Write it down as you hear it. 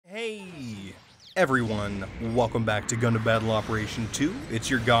Everyone, welcome back to Gundam Battle Operation 2. It's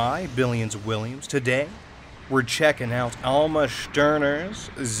your guy, Billions Williams. Today, we're checking out Alma Stirner's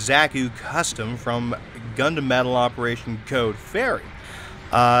Zaku custom from Gundam Battle Operation Code Fairy.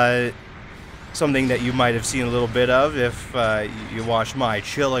 Something that you might have seen a little bit of if you watched my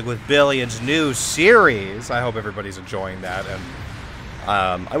Chilling with Billions new series. I hope everybody's enjoying that, and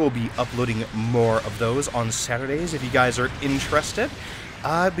I will be uploading more of those on Saturdays if you guys are interested.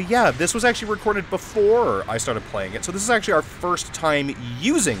 But yeah, this was actually recorded before I started playing it, so this is actually our first time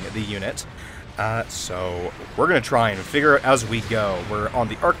using the unit. So we're gonna try and figure it as we go. We're on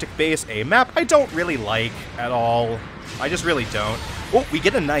the Arctic base, a map I don't really like at all. I just really don't. Oh, we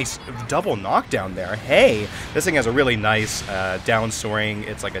get a nice double knockdown there. Hey, this thing has a really nice down soaring.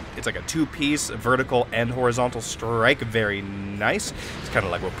 It's like a two-piece vertical and horizontal strike. Very nice. It's kind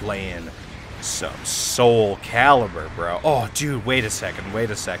of like we're playing some Soul Calibur, bro. Oh, dude, wait a second. I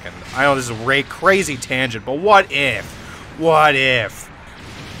know this is a crazy tangent, but what if?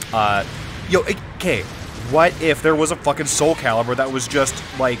 Okay, what if there was a fucking Soul Calibur that was just,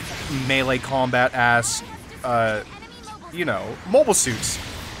 like, melee combat-ass, you know, mobile suits,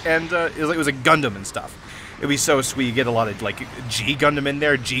 and it was a Gundam and stuff. It'd be so sweet. You get a lot of, like, G Gundam in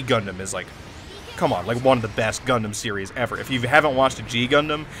there. G Gundam is, like, come on, like, one of the best Gundam series ever. If you haven't watched a G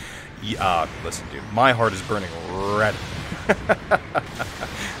Gundam, listen, dude, my heart is burning red.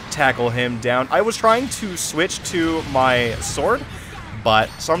 Tackle him down. I was trying to switch to my sword, but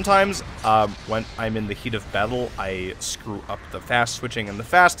sometimes when I'm in the heat of battle, I screw up the fast switching, and the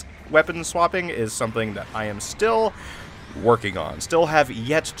fast weapon swapping is something that I am still working on, still have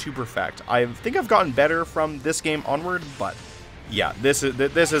yet to perfect. I think I've gotten better from this game onward, but yeah, this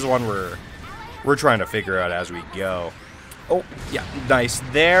is one we're trying to figure out as we go. Oh, yeah, nice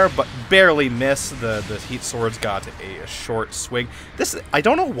there, but barely miss. The heat sword's got a short swing. I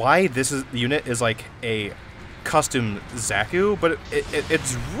don't know why the unit is like a custom Zaku, but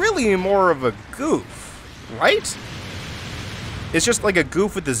it's really more of a goof, right? It's just like a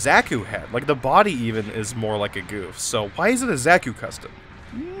goof with the Zaku head. Like, the body even is more like a goof. So why is it a Zaku custom?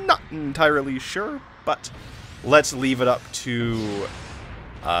 Not entirely sure, but let's leave it up to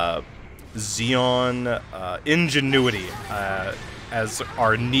Xeon ingenuity as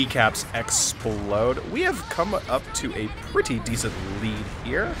our kneecaps explode. We have come up to a pretty decent lead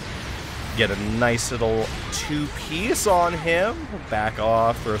here. Get a nice little two-piece on him. Back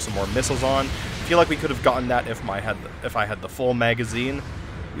off, throw some more missiles on. Feel like we could have gotten that if I had the full magazine.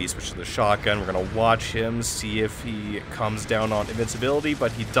 We switch to the shotgun. We're gonna watch him, see if he comes down on invincibility,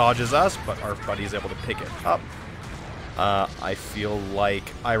 but he dodges us, but our buddy is able to pick it up. I feel like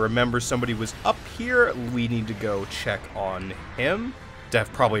I remember somebody was up here. We need to go check on him.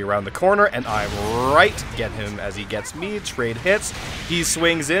 Def probably around the corner, and I'm right. Get him as he gets me. Trade hits. He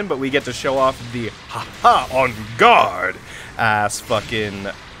swings in, but we get to show off the ha-ha on guard ass fucking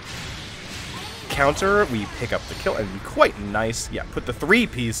counter. We pick up the kill, and quite nice. Yeah, put the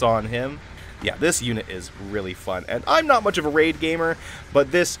three-piece on him. Yeah, this unit is really fun, and I'm not much of a raid gamer,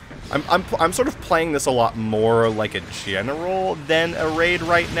 but this, I'm sort of playing this a lot more like a general than a raid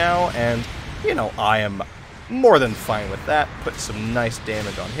right now, and, you know, I am more than fine with that. Put some nice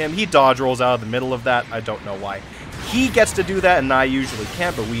damage on him. He dodge rolls out of the middle of that. I don't know why he gets to do that, and I usually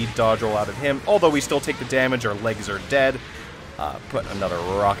can't, but we dodge roll out of him. Although we still take the damage, our legs are dead. Put another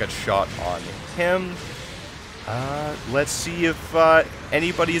rocket shot on him. Let's see if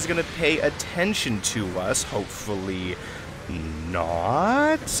anybody's gonna pay attention to us. Hopefully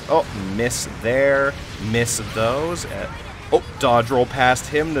not. Oh, miss there. Miss those. Oh, dodge roll past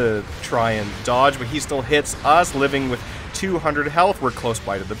him to try and dodge, but he still hits us, living with 200 health. We're close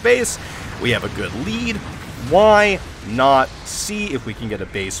by to the base. We have a good lead. Why not see if we can get a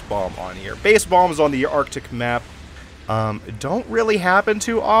base bomb on here? Base bombs on the Arctic map don't really happen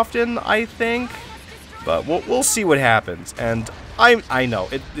too often, I think. But we'll see what happens, and I know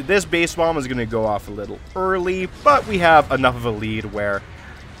this base bomb is going to go off a little early, but we have enough of a lead where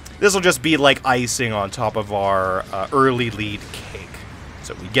this will just be like icing on top of our early lead cake.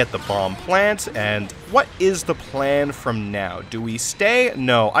 So we get the bomb plant, and what is the plan from now? Do we stay?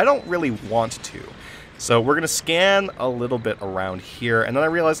 No, I don't really want to. So we're going to scan a little bit around here, and then I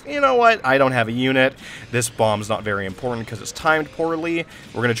realized, you know what, I don't have a unit. This bomb's not very important because it's timed poorly.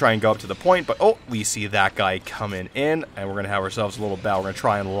 We're going to try and go up to the point, but oh, we see that guy coming in, and we're going to have ourselves a little battle. We're going to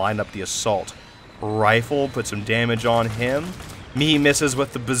try and line up the assault rifle, put some damage on him. He misses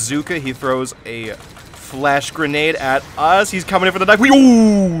with the bazooka. He throws a flash grenade at us. He's coming in for the knife.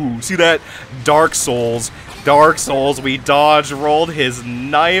 Ooh, see that? Dark Souls. We dodge rolled his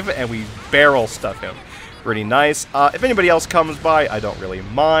knife, and we barrel stuff him. Pretty nice. If anybody else comes by, I don't really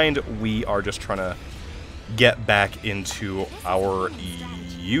mind. We are just trying to get back into our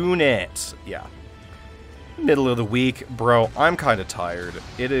unit. Yeah. Middle of the week. Bro, I'm kind of tired.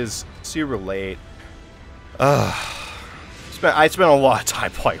 It is super late. I spent a lot of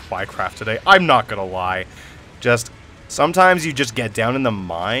time playing Minecraft today. I'm not gonna lie. Just, sometimes you just get down in the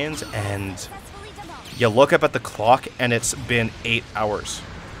mines and you look up at the clock and it's been 8 hours.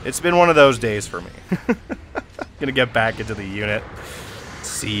 It's been one of those days for me. Gonna get back into the unit.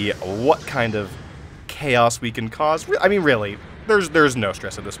 See what kind of chaos we can cause. I mean, really, there's no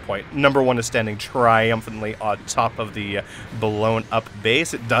stress at this point. #1 is standing triumphantly on top of the blown up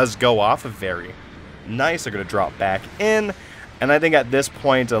base. It does go off very nice. They're gonna drop back in. And I think at this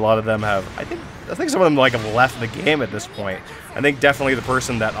point, a lot of them have, I think some of them like have left the game at this point. I think definitely the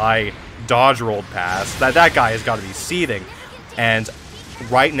person that I dodge rolled past, that guy has got to be seething. And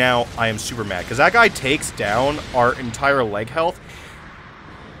right now, I am super mad because that guy takes down our entire leg health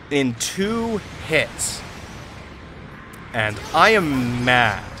in 2 hits. And I am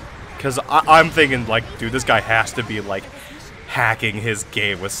mad because I'm thinking like, dude, this guy has to be like hacking his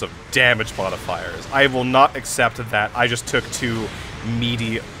game with some damage modifiers. I will not accept that I just took 2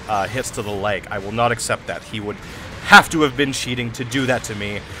 meaty hits to the leg. I will not accept that. He would have to have been cheating to do that to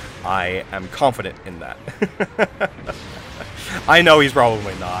me. I am confident in that. I know he's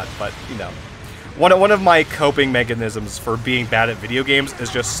probably not, but, you know. One of my coping mechanisms for being bad at video games is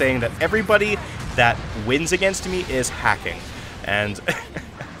just saying that everybody that wins against me is hacking. And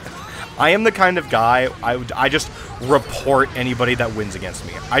I am the kind of guy, I just report anybody that wins against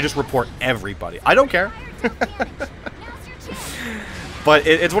me. I just report everybody. I don't care. But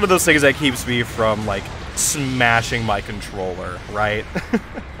it's one of those things that keeps me from, like, smashing my controller, right?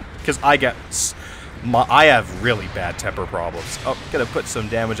 Because I have really bad temper problems. Oh, gonna put some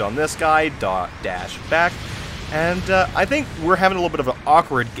damage on this guy, dash back. And I think we're having a little bit of an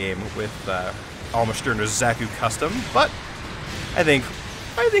awkward game with Alma Zaku custom, but I think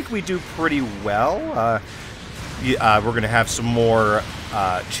we do pretty well. We're going to have some more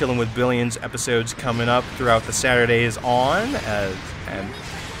Chilling with Billions episodes coming up throughout the Saturdays on, and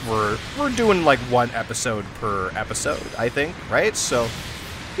we're doing like 1 episode per episode, I think, right? So,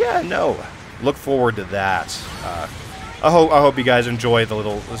 yeah, no, look forward to that. I hope you guys enjoy the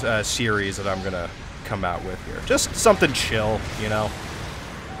little series that I'm going to come out with here. Just something chill, you know?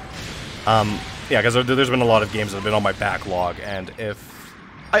 Yeah, because there's been a lot of games that have been on my backlog, and if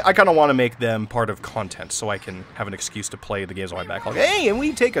I kind of want to make them part of content so I can have an excuse to play the games on my backlog. Hey, and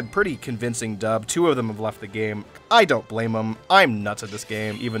we take a pretty convincing dub. 2 of them have left the game. I don't blame them. I'm nuts at this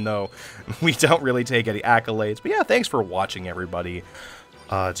game, even though we don't really take any accolades. But yeah, thanks for watching, everybody.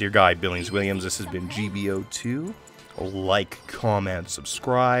 It's your guy, Billings Williams. This has been GBO2. Like, comment,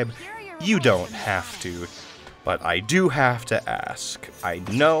 subscribe. You don't have to, but I do have to ask. I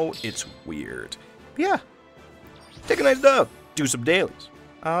know it's weird. Yeah, take a nice dub. Do some dailies.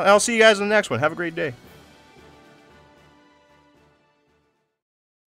 I'll see you guys in the next one. Have a great day.